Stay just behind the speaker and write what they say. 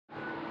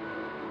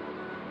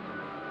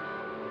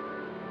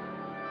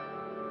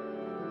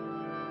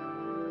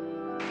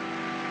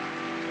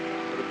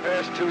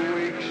past 2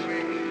 weeks,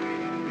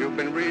 you've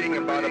been reading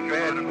about a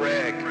bad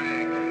rag.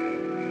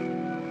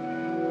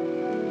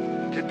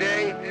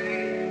 Today,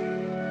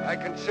 I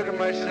consider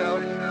myself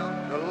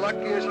the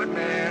luckiest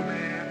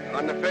man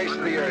on the face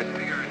of the earth.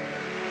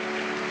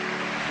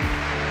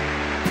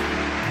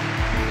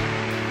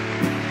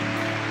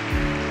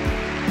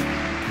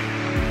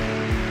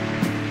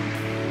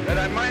 That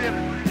I might have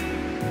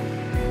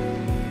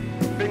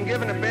been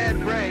given a bad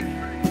break,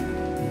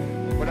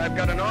 but I've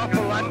got an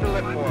awful lot to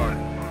live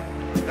for.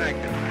 Thank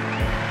you.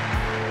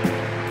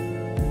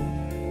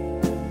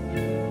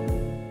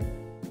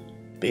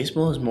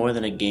 Baseball is more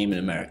than a game in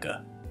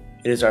America.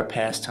 It is our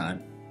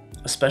pastime,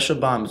 a special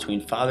bond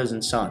between fathers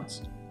and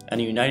sons, and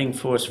a uniting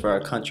force for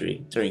our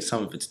country during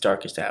some of its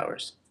darkest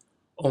hours.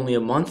 Only a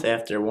month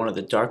after one of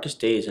the darkest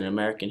days in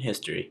American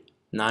history,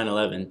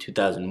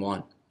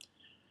 9/11/2001,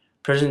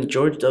 President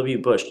George W.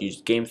 Bush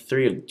used Game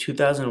 3 of the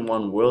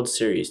 2001 World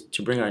Series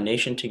to bring our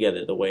nation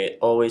together the way it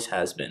always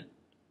has been,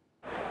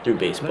 through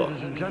baseball.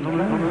 Ladies and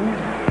gentlemen,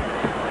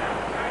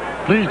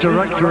 please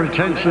direct your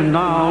attention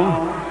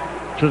now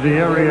to the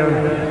area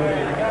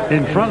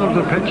in front of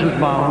the pitcher's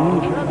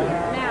mound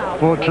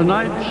for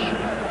tonight's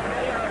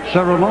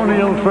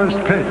ceremonial first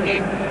pitch.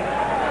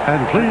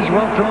 And please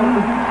welcome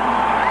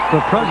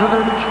the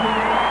President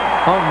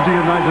of the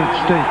United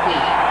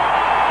States.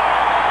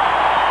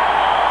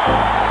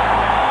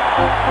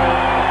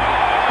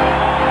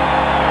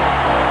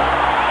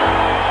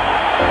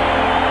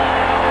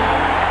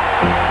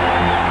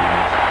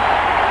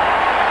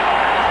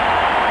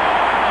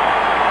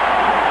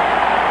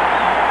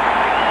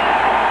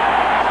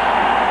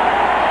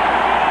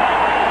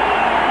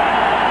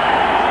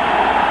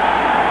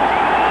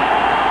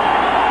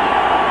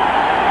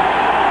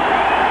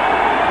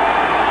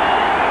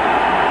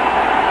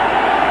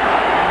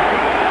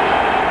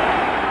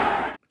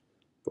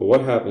 But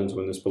what happens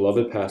when this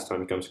beloved pastime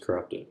becomes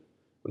corrupted,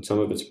 when some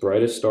of its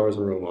brightest stars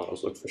and role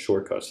models look for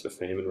shortcuts to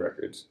fame and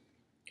records?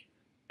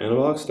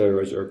 Anabolic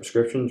steroids are a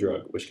prescription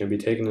drug which can be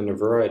taken in a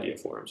variety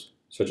of forms,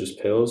 such as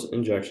pills,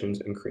 injections,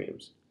 and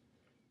creams.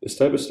 This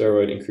type of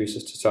steroid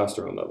increases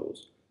testosterone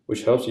levels,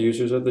 which helps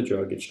users of the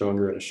drug get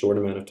stronger in a short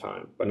amount of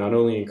time by not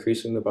only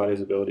increasing the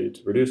body's ability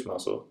to produce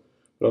muscle,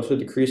 but also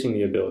decreasing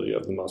the ability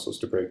of the muscles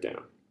to break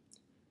down.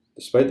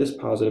 Despite this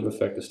positive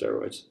effect of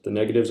steroids, the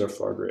negatives are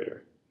far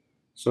greater.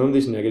 Some of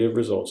these negative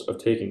results of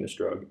taking this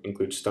drug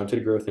include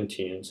stunted growth in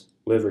teens,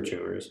 liver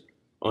tumors,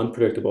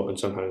 unpredictable and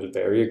sometimes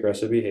very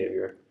aggressive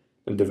behavior,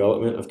 and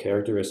development of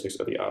characteristics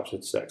of the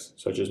opposite sex,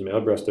 such as male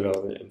breast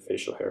development and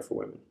facial hair for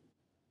women.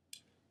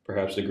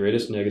 Perhaps the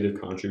greatest negative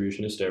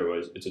contribution to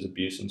steroids is its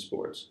abuse in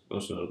sports,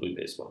 most notably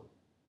baseball.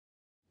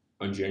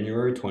 On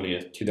January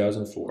 20th,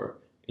 2004,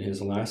 in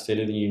his last State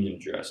of the Union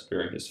address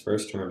during his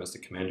first term as the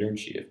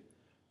Commander-in-Chief,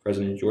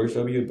 President George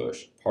W.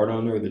 Bush, part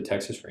owner of the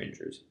Texas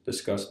Rangers,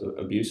 discussed the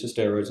abuse of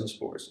steroids in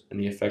sports and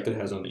the effect it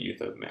has on the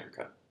youth of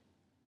America.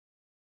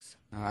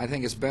 I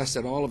think it's best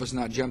that all of us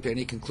not jump to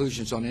any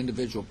conclusions on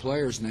individual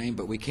players' name,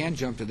 but we can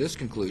jump to this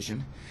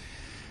conclusion,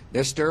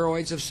 that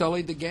steroids have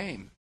sullied the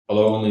game.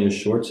 Although only a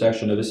short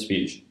section of his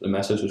speech, the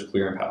message was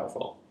clear and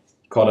powerful.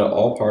 He called out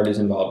all parties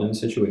involved in the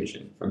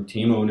situation, from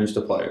team owners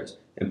to players,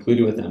 and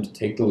pleaded with them to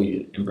take the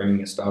lead in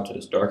bringing a stop to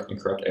this dark and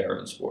corrupt era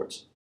in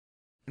sports.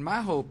 And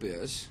my hope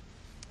is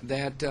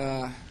that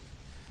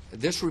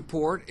this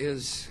report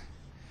is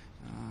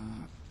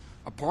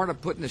a part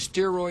of putting the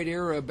steroid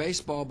era of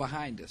baseball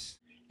behind us.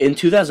 In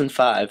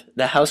 2005,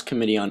 the House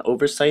Committee on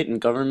Oversight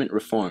and Government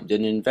Reform did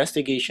an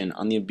investigation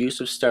on the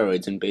abuse of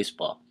steroids in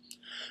baseball.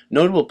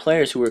 Notable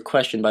players who were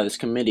questioned by this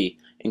committee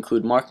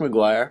include Mark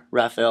McGwire,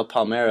 Rafael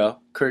Palmeiro,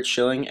 Curt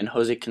Schilling, and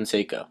Jose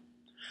Canseco.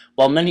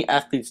 While many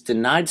athletes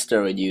denied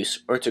steroid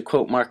use, or to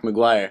quote Mark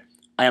McGwire,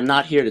 "I am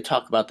not here to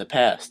talk about the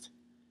past,"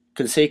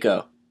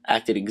 Canseco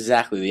acted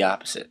exactly the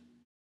opposite.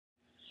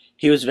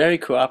 He was very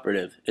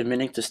cooperative,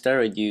 admitting to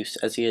steroid use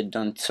as he had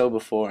done so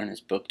before in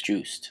his book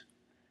Juiced.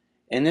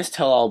 In this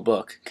tell-all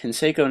book,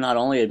 Canseco not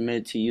only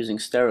admitted to using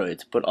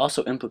steroids, but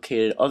also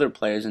implicated other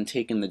players in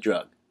taking the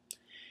drug.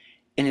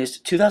 In his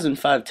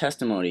 2005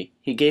 testimony,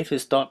 he gave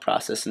his thought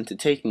process into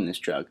taking this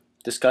drug,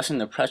 discussing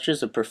the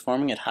pressures of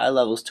performing at high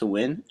levels to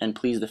win and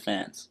please the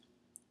fans.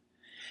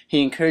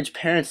 He encouraged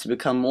parents to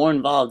become more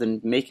involved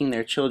in making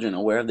their children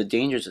aware of the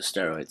dangers of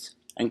steroids,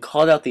 and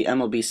called out the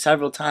MLB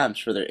several times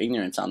for their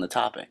ignorance on the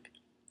topic.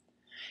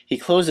 He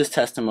closed his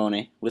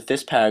testimony with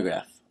this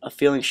paragraph, a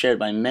feeling shared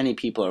by many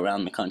people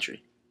around the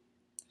country.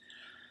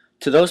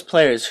 To those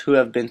players who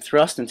have been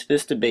thrust into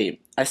this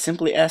debate, I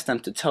simply ask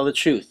them to tell the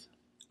truth,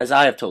 as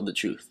I have told the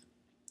truth,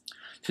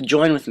 to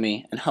join with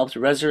me and help to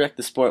resurrect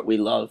the sport we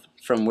love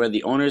from where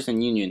the owners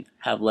and union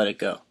have let it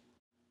go.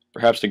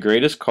 Perhaps the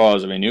greatest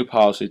cause of a new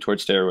policy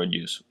towards steroid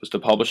use was the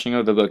publishing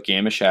of the book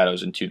Game of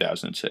Shadows in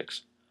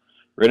 2006.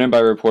 Written by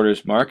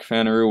reporters Mark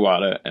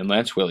Fanaru-Wada and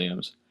Lance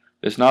Williams,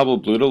 this novel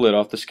blew the lid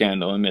off the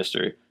scandal and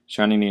mystery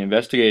surrounding the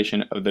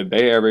investigation of the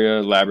Bay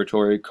Area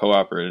Laboratory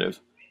Cooperative,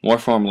 more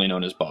formally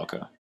known as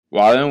Balco.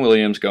 Wada and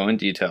Williams go in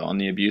detail on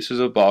the abuses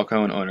of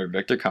Balco and owner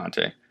Victor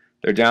Conte,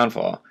 their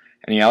downfall,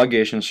 and the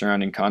allegations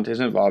surrounding Conte's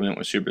involvement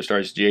with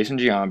superstars Jason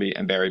Giambi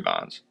and Barry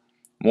Bonds.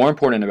 More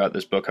important about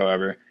this book,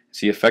 however, is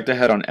the effect it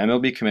had on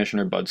MLB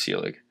Commissioner Bud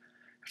Selig.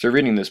 After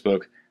reading this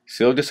book,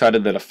 Selig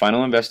decided that a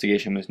final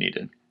investigation was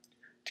needed.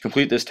 To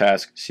complete this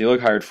task,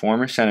 Selig hired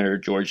former Senator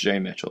George J.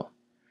 Mitchell.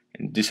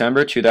 In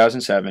December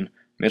 2007,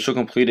 Mitchell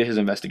completed his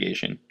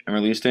investigation and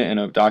released it in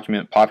a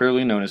document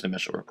popularly known as the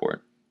Mitchell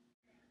Report.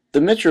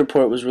 The Mitchell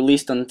Report was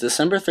released on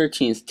December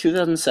 13,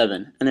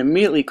 2007, and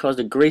immediately caused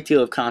a great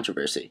deal of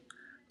controversy.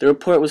 The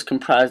report was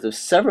comprised of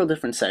several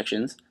different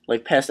sections,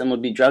 like past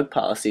MLB drug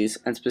policies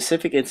and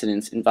specific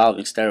incidents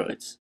involving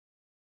steroids.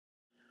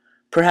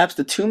 Perhaps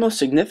the two most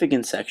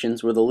significant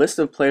sections were the list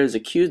of players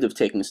accused of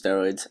taking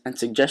steroids and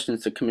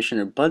suggestions to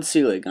Commissioner Bud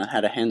Selig on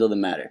how to handle the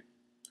matter.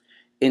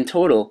 In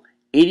total,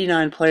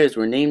 89 players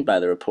were named by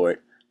the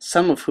report,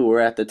 some of who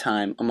were at the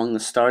time among the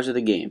stars of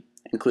the game,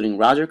 including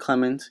Roger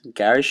Clemens,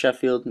 Gary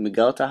Sheffield,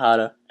 Miguel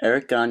Tejada,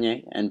 Eric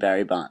Gagne, and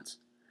Barry Bonds.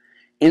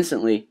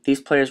 Instantly,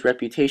 these players'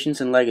 reputations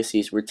and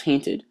legacies were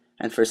tainted,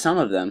 and for some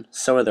of them,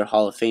 so are their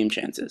Hall of Fame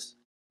chances.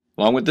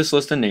 Along with this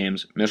list of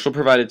names, Mitchell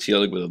provided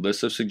Selig with a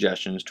list of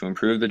suggestions to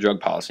improve the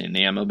drug policy in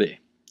the MLB.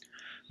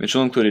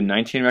 Mitchell included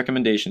 19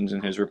 recommendations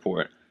in his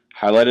report,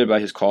 highlighted by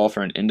his call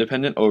for an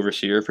independent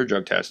overseer for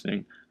drug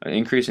testing, an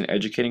increase in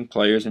educating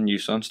players in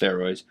use on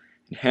steroids,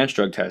 enhanced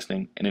drug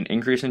testing, and an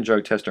increase in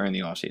drug tests during the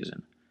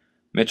offseason.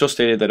 Mitchell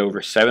stated that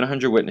over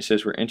 700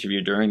 witnesses were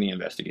interviewed during the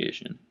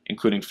investigation,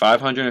 including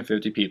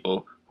 550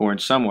 people who were in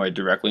some way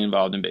directly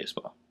involved in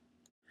baseball.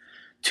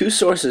 Two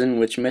sources in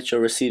which Mitchell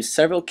received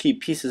several key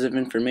pieces of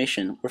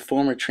information were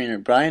former trainer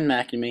Brian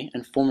McNamee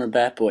and former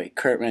bat boy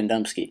Kurt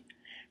Randomski.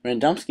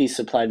 Randomski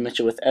supplied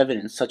Mitchell with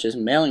evidence such as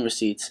mailing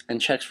receipts and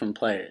checks from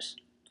players.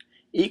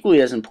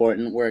 Equally as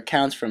important were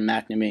accounts from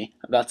McNamee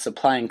about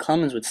supplying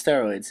Clemens with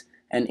steroids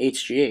and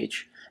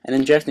HGH, and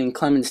injecting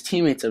Clemens'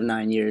 teammates of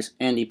 9 years,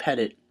 Andy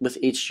Pettitte,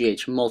 with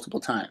HGH multiple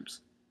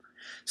times.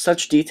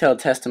 Such detailed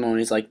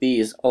testimonies like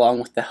these, along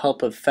with the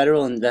help of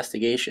federal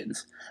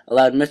investigations,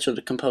 allowed Mitchell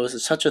to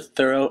compose such a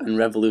thorough and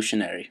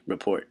revolutionary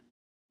report.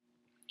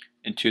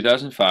 In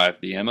 2005,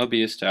 the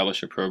MLB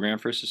established a program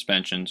for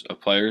suspensions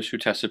of players who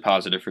tested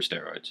positive for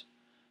steroids.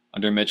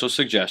 Under Mitchell's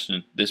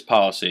suggestion, this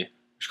policy,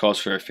 which calls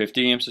for a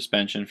 50-game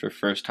suspension for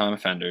first-time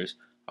offenders,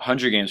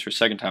 100 games for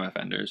second-time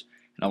offenders,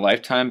 and a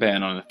lifetime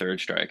ban on a third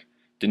strike,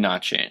 did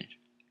not change.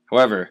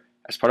 However,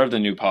 as part of the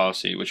new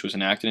policy, which was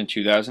enacted in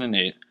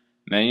 2008,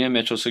 many of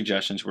Mitchell's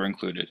suggestions were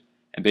included,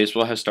 and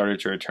baseball has started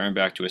to return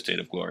back to a state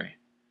of glory.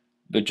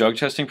 The drug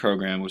testing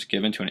program was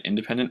given to an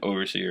independent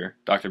overseer,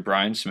 Dr.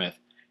 Brian Smith,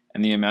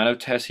 and the amount of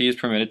tests he is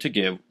permitted to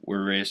give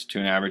were raised to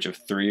an average of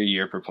 3 a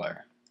year per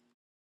player.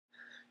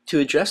 To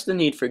address the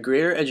need for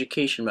greater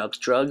education about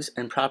drugs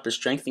and proper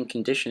strength and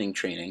conditioning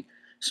training,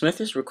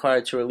 Smith is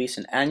required to release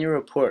an annual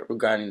report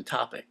regarding the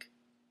topic.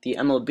 The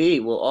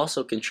MLB will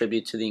also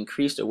contribute to the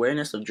increased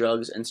awareness of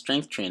drugs and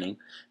strength training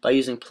by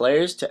using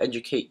players to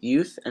educate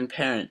youth and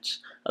parents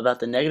about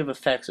the negative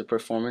effects of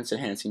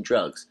performance-enhancing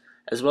drugs,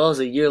 as well as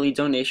a yearly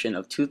donation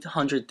of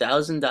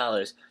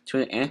 $200,000 to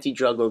an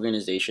anti-drug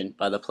organization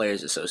by the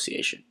Players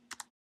Association.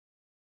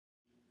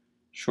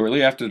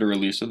 Shortly after the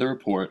release of the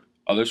report,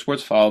 other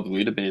sports followed the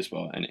lead of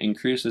baseball and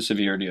increased the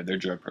severity of their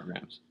drug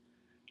programs.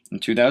 In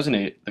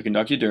 2008, the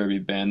Kentucky Derby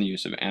banned the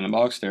use of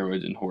anabolic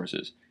steroids in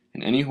horses,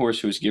 and any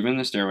horse who is given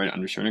the steroid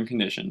under certain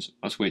conditions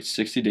must wait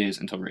 60 days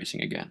until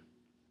racing again.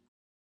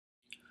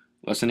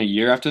 Less than a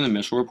year after the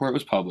Mitchell Report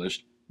was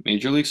published,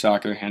 Major League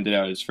Soccer handed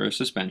out its first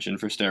suspension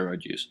for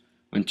steroid use,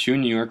 when 2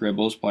 New York Red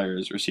Bulls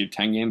players received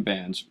 10-game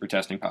bans for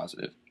testing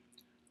positive.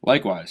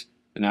 Likewise,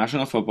 the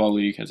National Football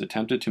League has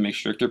attempted to make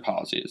stricter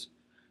policies.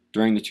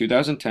 During the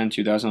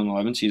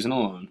 2010-2011 season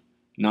alone,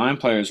 9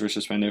 players were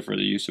suspended for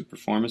the use of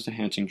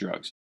performance-enhancing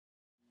drugs.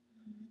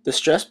 The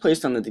stress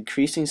placed on the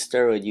decreasing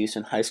steroid use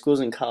in high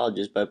schools and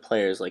colleges by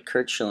players like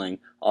Curt Schilling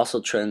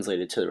also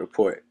translated to the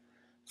report.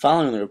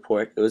 Following the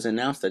report, it was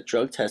announced that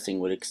drug testing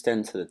would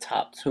extend to the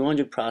top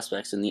 200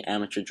 prospects in the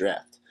amateur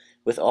draft,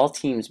 with all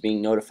teams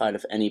being notified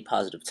of any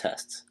positive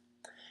tests.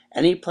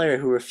 Any player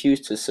who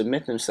refused to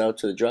submit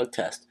themselves to the drug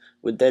test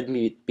would then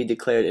be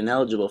declared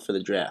ineligible for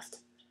the draft.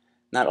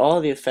 Not all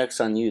of the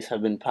effects on youth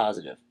have been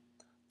positive.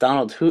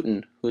 Donald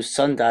Hooten, whose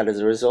son died as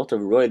a result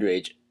of roid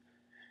rage,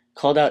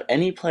 called out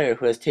any player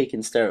who has taken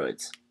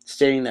steroids,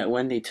 stating that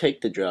when they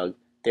take the drug,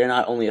 they are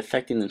not only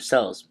affecting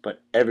themselves,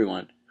 but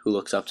everyone who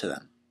looks up to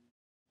them.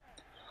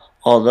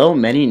 Although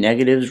many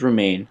negatives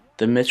remain,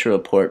 the Mitchell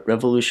Report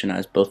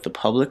revolutionized both the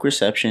public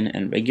reception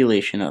and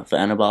regulation of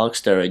anabolic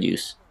steroid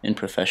use in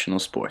professional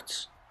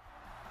sports.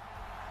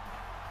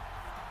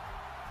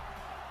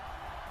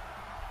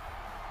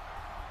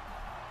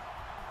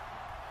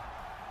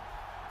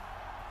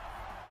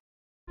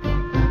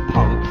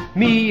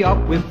 Me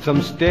up with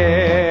some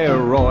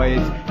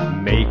steroids,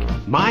 make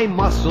my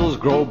muscles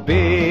grow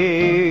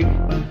big.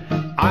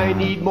 I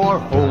need more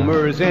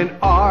homers and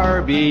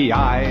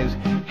RBIs,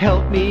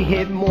 help me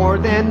hit more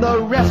than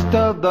the rest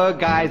of the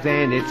guys.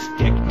 And it's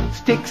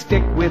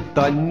stick with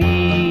the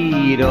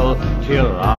needle till